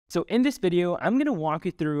So in this video, I'm going to walk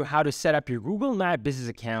you through how to set up your Google My Business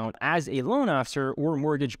account as a loan officer or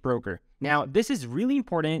mortgage broker. Now, this is really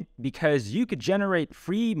important because you could generate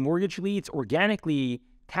free mortgage leads organically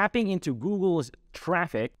tapping into Google's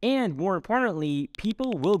traffic, and more importantly,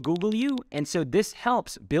 people will Google you. And so this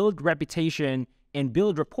helps build reputation and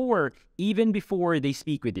build rapport even before they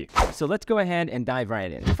speak with you. So let's go ahead and dive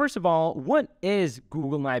right in. First of all, what is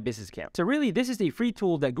Google My Business account? So really, this is a free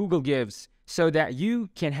tool that Google gives so that you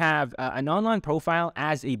can have an online profile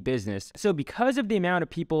as a business. So because of the amount of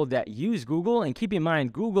people that use Google, and keep in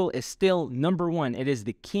mind, Google is still #1. It is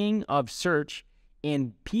the king of search,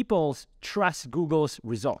 and people trust Google's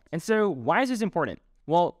result. And so why is this important?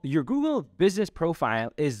 Well, your Google business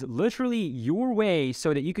profile is literally your way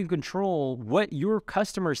so that you can control what your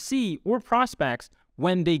customers see or prospects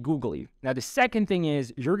when they Google you. Now, the second thing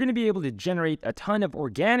is you're going to be able to generate a ton of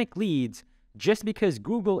organic leads just because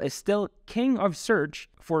Google is still king of search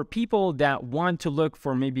for people that want to look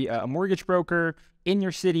for maybe a mortgage broker in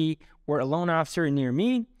your city or a loan officer near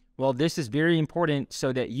me. Well, this is very important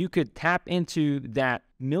so that you could tap into that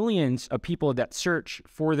millions of people that search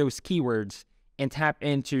for those keywords and tap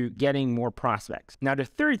into getting more prospects. Now, the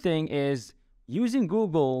third thing is using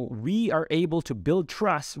Google, we are able to build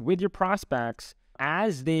trust with your prospects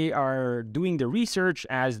as they are doing the research,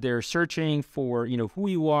 as they're searching for, who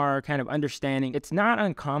you are, kind of understanding. It's not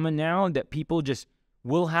uncommon now that people just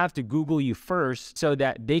will have to Google you first so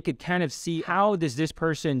that they could kind of see, how does this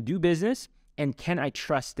person do business and can I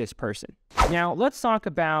trust this person? Now, let's talk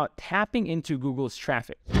about tapping into Google's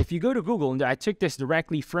traffic. If you go to Google, and I took this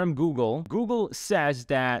directly from Google, Google says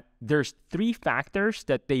that there's 3 factors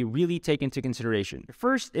that they really take into consideration. The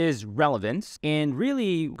first is relevance, and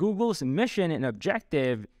really Google's mission and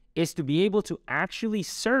objective is to be able to actually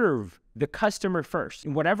serve the customer first.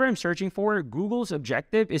 And whatever I'm searching for, Google's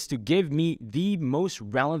objective is to give me the most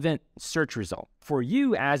relevant search result. For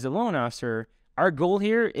you as a loan officer, our goal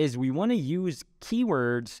here is we want to use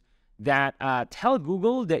keywords that tell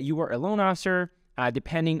Google that you are a loan officer,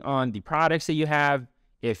 depending on the products that you have.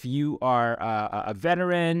 If you are a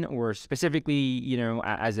veteran, or specifically,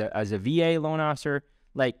 as a VA loan officer,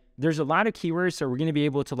 like there's a lot of keywords, so we're going to be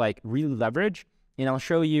able to really leverage. And I'll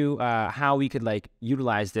show you how we could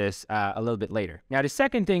utilize this a little bit later. Now, the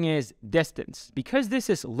second thing is distance. Because this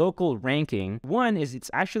is local ranking, one is it's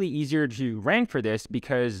actually easier to rank for this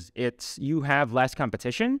because you have less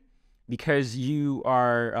competition, because you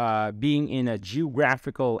are being in a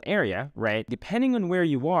geographical area, right? Depending on where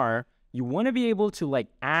you are, you want to be able to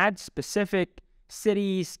add specific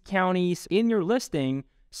cities, counties in your listing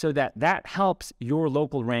so that helps your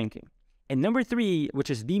local ranking. And number 3,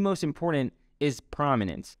 which is the most important, is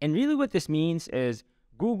prominence. And really what this means is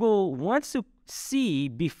Google wants to see,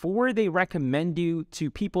 before they recommend you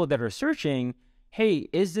to people that are searching, hey,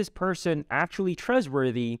 is this person actually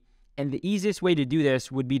trustworthy? And the easiest way to do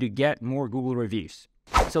this would be to get more Google reviews.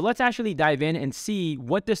 So let's actually dive in and see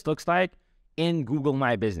what this looks like in Google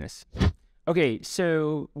My Business. Okay,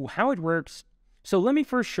 so how it works. So let me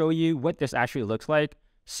first show you what this actually looks like.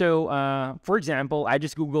 So for example, I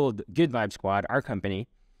just Googled Good Vibe Squad, our company.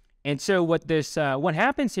 And so what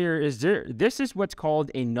happens here is this is what's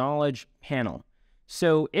called a knowledge panel.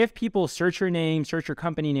 So if people search your name, search your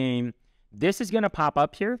company name, this is going to pop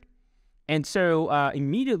up here. And so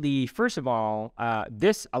immediately, first of all,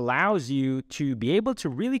 this allows you to be able to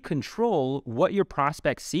really control what your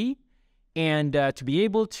prospects see, and to be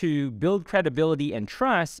able to build credibility and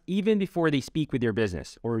trust even before they speak with your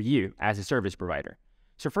business or you as a service provider.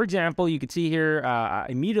 So for example, you can see here,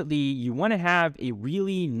 immediately you want to have a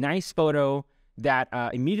really nice photo that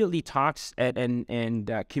immediately talks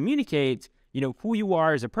and communicates, who you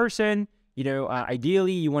are as a person.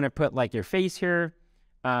 Ideally you want to put your face here.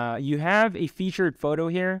 You have a featured photo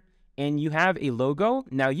here, and you have a logo.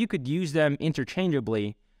 Now you could use them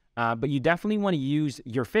interchangeably, but you definitely want to use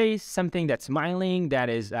your face, something that's smiling, that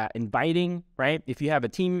is inviting, right? If you have a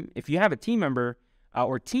team member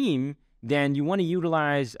or team, then you want to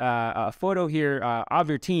utilize a photo here of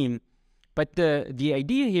your team. But the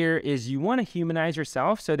idea here is you want to humanize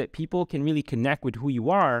yourself so that people can really connect with who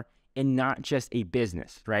you are and not just a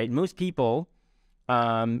business, right? Most people,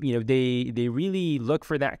 they really look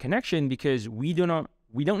for that connection because we don't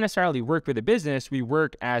necessarily work with a business. We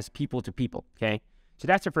work as people to people, okay? So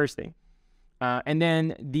that's the first thing. And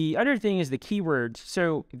then the other thing is the keywords.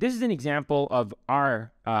 So this is an example of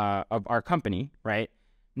our company, right?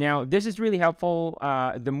 Now, this is really helpful.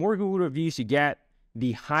 The more Google reviews you get,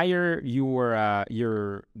 the higher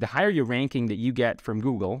your ranking that you get from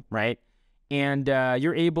Google, right? And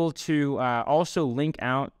you're able to also link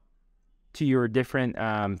out to your different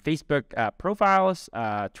Facebook profiles,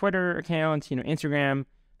 Twitter accounts, Instagram,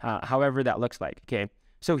 however that looks like, okay?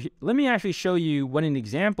 So let me actually show you what an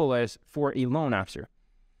example is for a loan officer.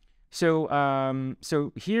 So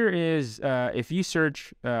so here is, if you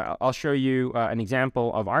search, I'll show you an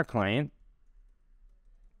example of our client.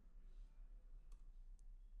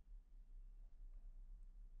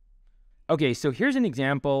 Okay, so here's an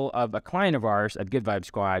example of a client of ours at Good Vibe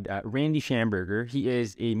Squad, Randy Schamberger. He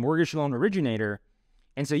is a mortgage loan originator.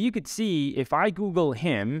 And so you could see if I Google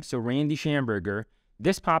him, so Randy Schamberger,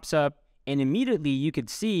 this pops up, and immediately you could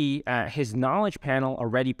see his knowledge panel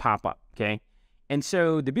already pop up, okay? And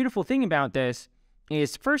so the beautiful thing about this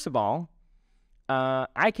is, first of all,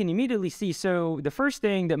 I can immediately see, so the first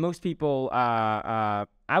thing that most people, I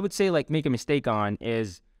would say, like, make a mistake on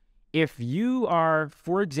is, if you are,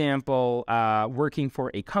 for example, working for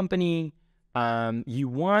a company, you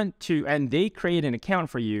want to, and they create an account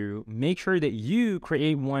for you, make sure that you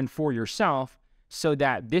create one for yourself so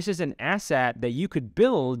that this is an asset that you could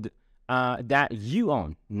build that you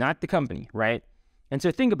own, not the company, right? And so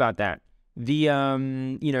think about that. We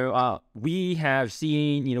have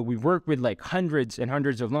seen, we've worked with like hundreds and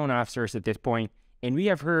hundreds of loan officers at this point, and we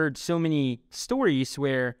have heard so many stories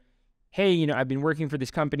where, hey, I've been working for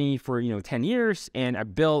this company for, 10 years and I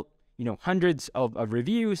built, hundreds of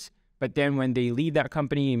reviews, but then when they leave that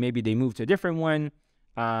company, maybe they move to a different one,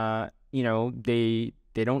 they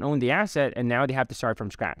don't own the asset and now they have to start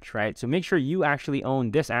from scratch, right? So make sure you actually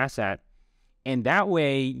own this asset, and that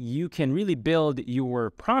way you can really build your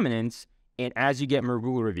prominence and as you get more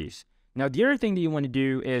Google reviews. Now, the other thing that you want to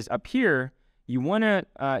do is up here, you want to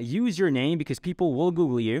use your name because people will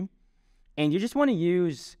Google you, and you just want to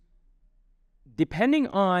use, depending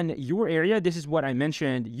on your area, this is what I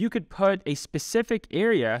mentioned, you could put a specific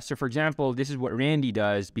area. So for example, this is what Randy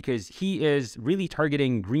does because he is really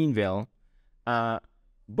targeting Greenville.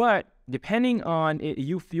 But depending on,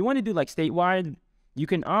 if you want to do like statewide, you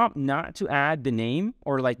can opt not to add the name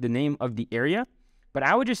or like the name of the area. But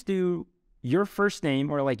I would just do your first name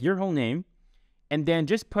or like your whole name, and then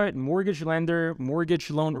just put mortgage lender, mortgage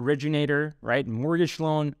loan originator, right? Mortgage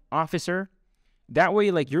loan officer. That way,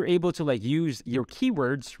 like, you're able to like use your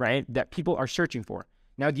keywords, right, that people are searching for.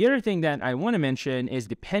 Now, the other thing that I want to mention is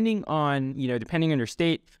depending on, depending on your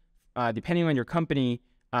state, depending on your company,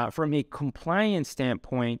 from a compliance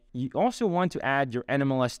standpoint, you also want to add your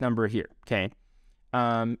NMLS number here, okay?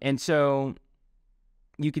 And so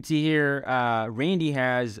you can see here, Randy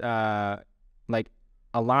has like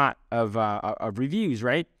a lot of reviews,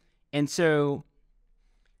 right? And so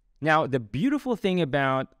now, the beautiful thing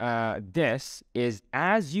about this is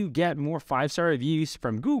as you get more 5-star reviews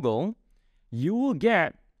from Google, you will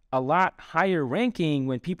get a lot higher ranking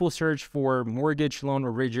when people search for mortgage loan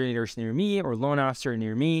originators near me or loan officer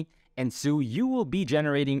near me. And so you will be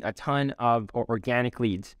generating a ton of organic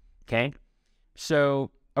leads, okay?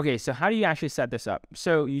 So, so how do you actually set this up?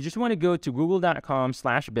 So you just want to go to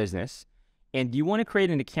google.com/business, and you want to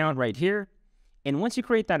create an account right here. And once you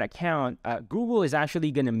create that account, Google is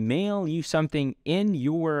actually going to mail you something in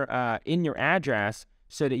your address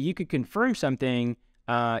so that you could confirm something.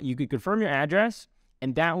 You could confirm your address,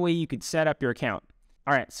 and that way you could set up your account.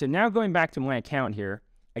 All right, so now going back to my account here,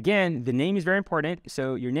 again, the name is very important.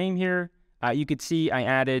 So your name here, you could see I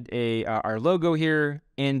added our logo here,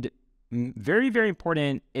 and very, very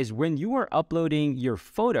important is when you are uploading your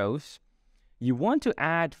photos, you want to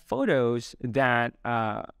add photos that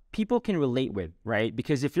people can relate with, right?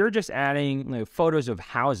 Because if you're just adding photos of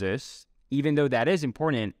houses, even though that is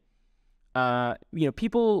important,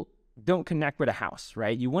 people don't connect with a house,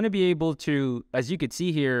 right? You want to be able to, as you could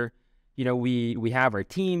see here, we have our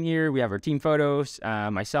team here, we have our team photos.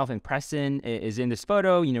 Myself and Preston is in this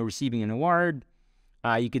photo, receiving an award.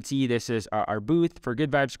 You could see this is our booth for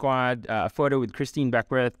Good Vibe Squad, a photo with Christine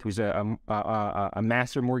Beckwith, who's a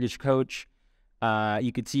master mortgage coach.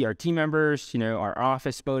 You could see our team members, our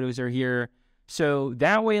office photos are here. So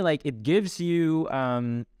that way, like, it gives you,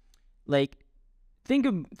 think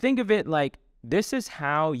of it like this is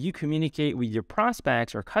how you communicate with your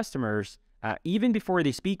prospects or customers, even before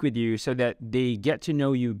they speak with you, so that they get to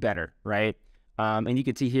know you better, right? And you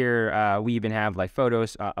can see here, we even have like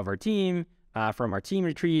photos of our team, from our team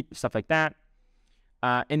retreat, stuff like that.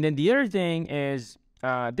 And then the other thing is,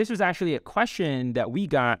 this was actually a question that we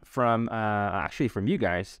got from, from you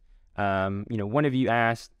guys. One of you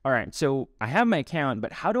asked, all right, so I have my account,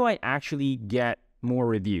 but how do I actually get more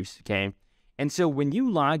reviews, okay? And so when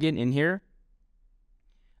you log in here,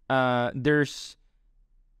 there's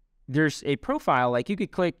a profile, like you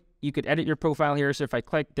could edit your profile here. So if I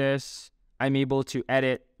click this, I'm able to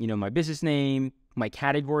edit, my business name, my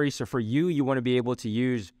category. So for you, you want to be able to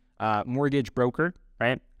use mortgage broker,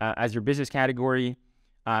 right? As your business category.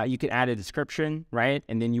 You could add a description, right?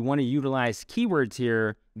 And then you want to utilize keywords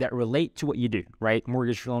here that relate to what you do, right?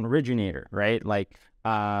 Mortgage loan originator, right? Like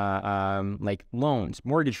loans,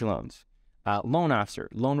 mortgage loans, loan officer,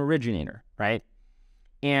 loan originator, right?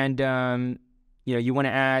 And, you want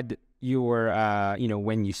to add your,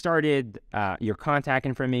 when you started, your contact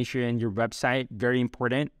information, your website, very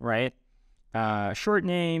important, right? Short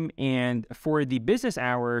name. And for the business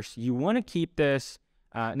hours, you want to keep this.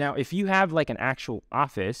 Now, if you have like an actual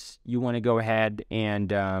office, you want to go ahead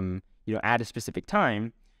and, add a specific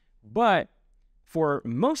time. But for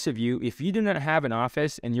most of you, if you do not have an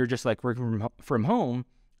office and you're just like working from home,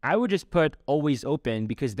 I would just put always open,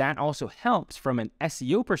 because that also helps from an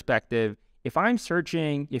SEO perspective. If I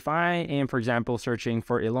am, for example, searching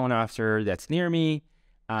for a loan officer that's near me,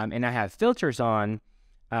 and I have filters on,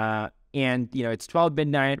 and it's 12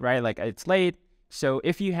 midnight, right? Like it's late. So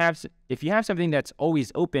if you have something that's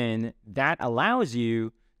always open, that allows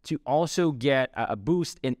you to also get a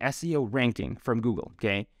boost in SEO ranking from Google,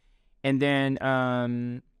 okay? And then,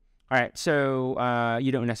 all right, so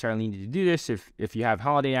you don't necessarily need to do this. If you have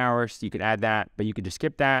holiday hours, you could add that, but you could just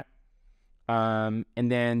skip that. And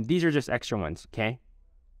then these are just extra ones, okay?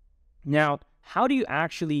 Now, how do you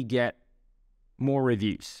actually get more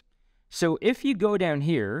reviews? So if you go down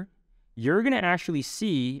here, you're going to actually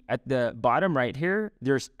see at the bottom right here,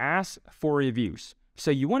 there's ask for reviews.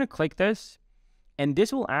 So you want to click this, and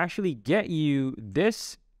this will actually get you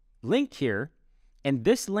this link here. And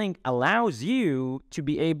this link allows you to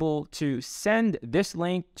be able to send this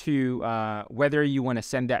link to whether you want to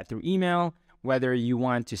send that through email, whether you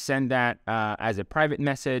want to send that as a private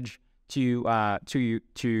message to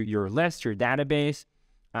your list, your database,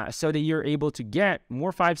 so that you're able to get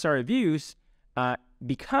more 5-star reviews,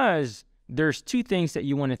 because there's two things that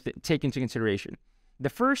you want to take into consideration. The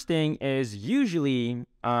first thing is usually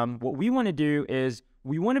what we want to do is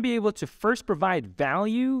we want to be able to first provide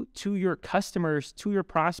value to your customers, to your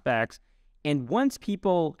prospects. And once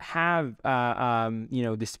people have,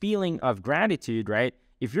 this feeling of gratitude, right?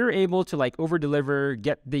 If you're able to like over deliver,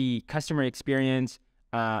 get the customer experience,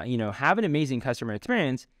 have an amazing customer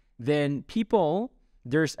experience, then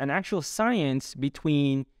there's an actual science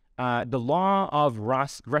between the law of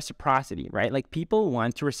reciprocity, right? Like people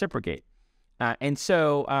want to reciprocate. And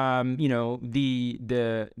so,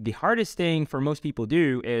 the hardest thing for most people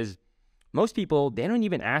is they don't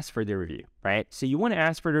even ask for the review, right? So you want to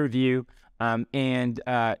ask for the review,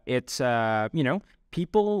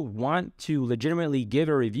 people want to legitimately give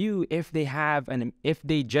a review if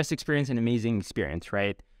they just experience an amazing experience,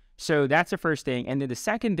 right? So that's the first thing. And then the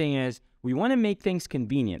second thing is we want to make things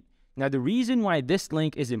convenient. Now, the reason why this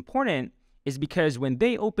link is important is because when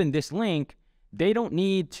they open this link, they don't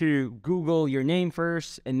need to Google your name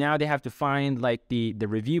first, and now they have to find like the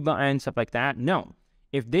review button, stuff like that. No,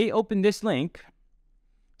 if they open this link,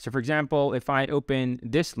 so for example, if I open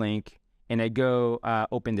this link and I go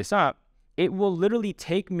open this up, it will literally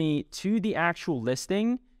take me to the actual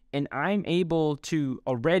listing, and I'm able to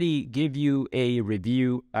already give you a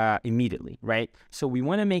review immediately, right? So we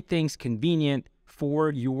want to make things convenient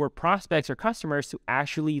for your prospects or customers to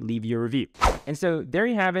actually leave your review. And so there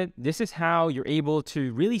you have it. This is how you're able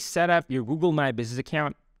to really set up your Google My Business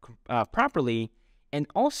account properly, and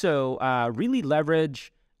also really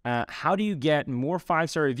leverage how do you get more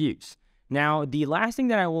 5-star reviews. Now, the last thing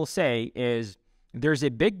that I will say is there's a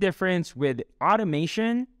big difference with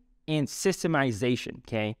automation and systemization,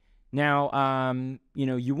 okay? Now,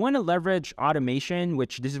 you want to leverage automation,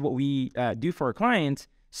 which this is what we do for our clients,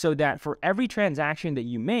 so that for every transaction that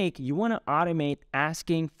you make, you want to automate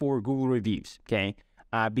asking for Google reviews, okay?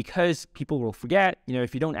 Because people will forget,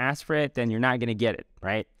 if you don't ask for it, then you're not going to get it,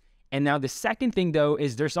 right? And now the second thing, though,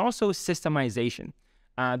 is there's also systemization.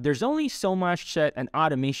 There's only so much that an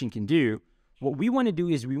automation can do. What we want to do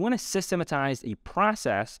is we want to systematize a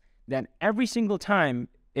process that every single time,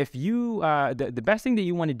 if you, the best thing that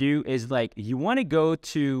you want to do is like, you want to go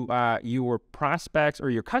to your prospects or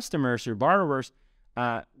your customers, your borrowers,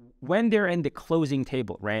 when they're in the closing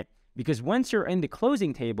table, right? Because once you're in the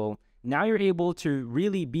closing table, now you're able to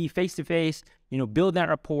really be face-to-face, build that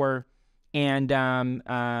rapport. And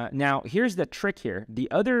now here's the trick here. The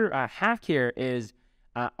other hack here is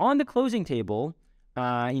on the closing table,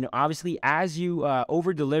 obviously as you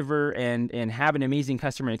over-deliver and have an amazing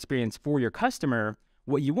customer experience for your customer,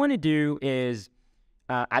 what you want to do is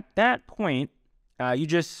at that point,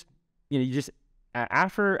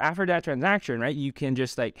 after that transaction, right, you can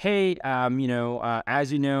just like, hey, as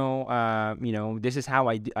this is how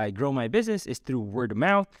I grow my business, is through word of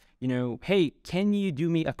mouth. hey, can you do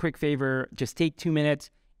me a quick favor? Just take 2 minutes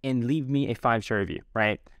and leave me a 5-star review,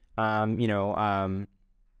 right?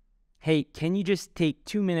 Hey, can you just take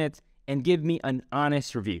 2 minutes and give me an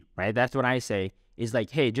honest review, right? That's what I say is like,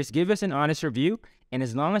 hey, just give us an honest review. And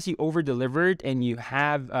as long as you over-delivered and you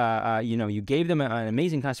have, you gave them an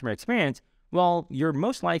amazing customer experience, well, you're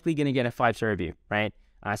most likely going to get a 5-star review, right?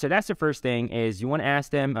 So that's the first thing is you want to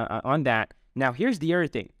ask them on that. Now, here's the other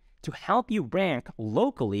thing. To help you rank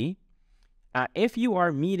locally, if you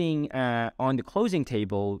are meeting on the closing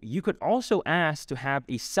table, you could also ask to have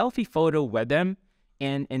a selfie photo with them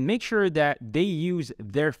and make sure that they use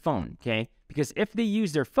their phone, okay? Because if they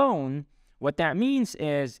use their phone, what that means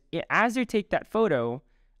is as they take that photo,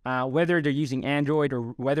 whether they're using Android or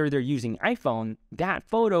whether they're using iPhone, that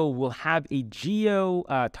photo will have a geo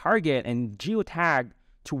target and geo tag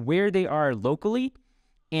to where they are locally.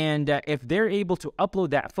 And if they're able to upload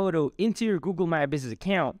that photo into your Google My Business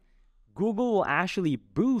account, Google will actually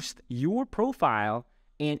boost your profile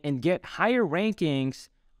and get higher rankings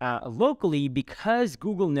locally because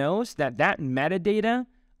Google knows that metadata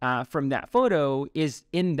from that photo is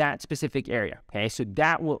in that specific area, okay? So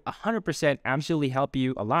that will 100% absolutely help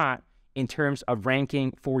you a lot in terms of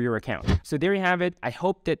ranking for your account. So there you have it. I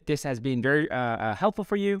hope that this has been very helpful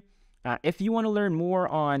for you. If you want to learn more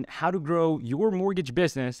on how to grow your mortgage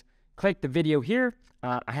business, click the video here.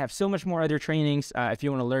 I have so much more other trainings if you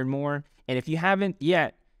want to learn more. And if you haven't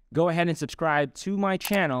yet, go ahead and subscribe to my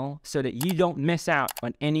channel so that you don't miss out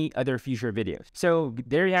on any other future videos. So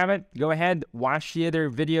there you have it. Go ahead, watch the other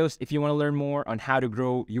videos if you want to learn more on how to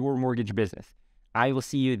grow your mortgage business. I will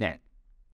see you then.